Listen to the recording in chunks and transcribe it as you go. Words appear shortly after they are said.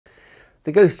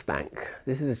The Ghost Bank.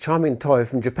 This is a charming toy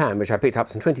from Japan, which I picked up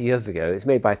some 20 years ago. It's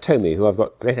made by TOMY, who I've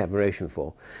got great admiration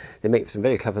for. They make some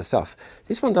very clever stuff.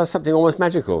 This one does something almost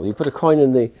magical. You put a coin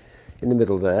in the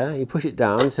middle there, you push it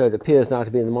down so it appears now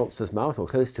to be in the monster's mouth or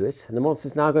close to it, and the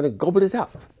monster's now going to gobble it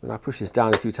up. When I push this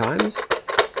down a few times,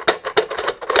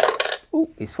 oh,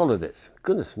 he swallowed it.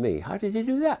 Goodness me, how did he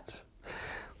do that?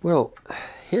 Well,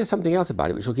 here's something else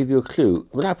about it which will give you a clue.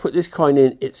 When I put this coin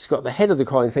in, it's got the head of the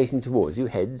coin facing towards you,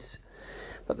 heads,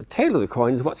 but the tail of the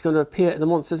coin is what's going to appear in the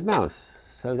monster's mouth.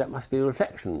 So that must be a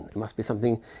reflection. It must be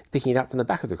something picking it up from the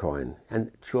back of the coin.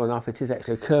 And sure enough, it is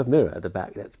actually a curved mirror at the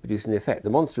back that's producing the effect. The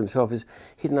monster himself is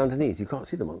hidden underneath. You can't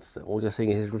see the monster. All you're seeing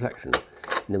is his reflection.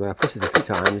 And then when I push it a few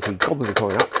times, he gobbles the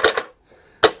coin up.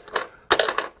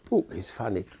 Oh, he's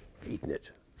finally eaten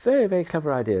it. Very, very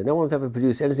clever idea. No one's ever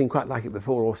produced anything quite like it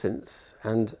before or since.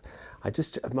 And I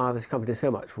just admire this company so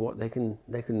much for what they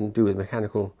can do with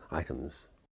mechanical items.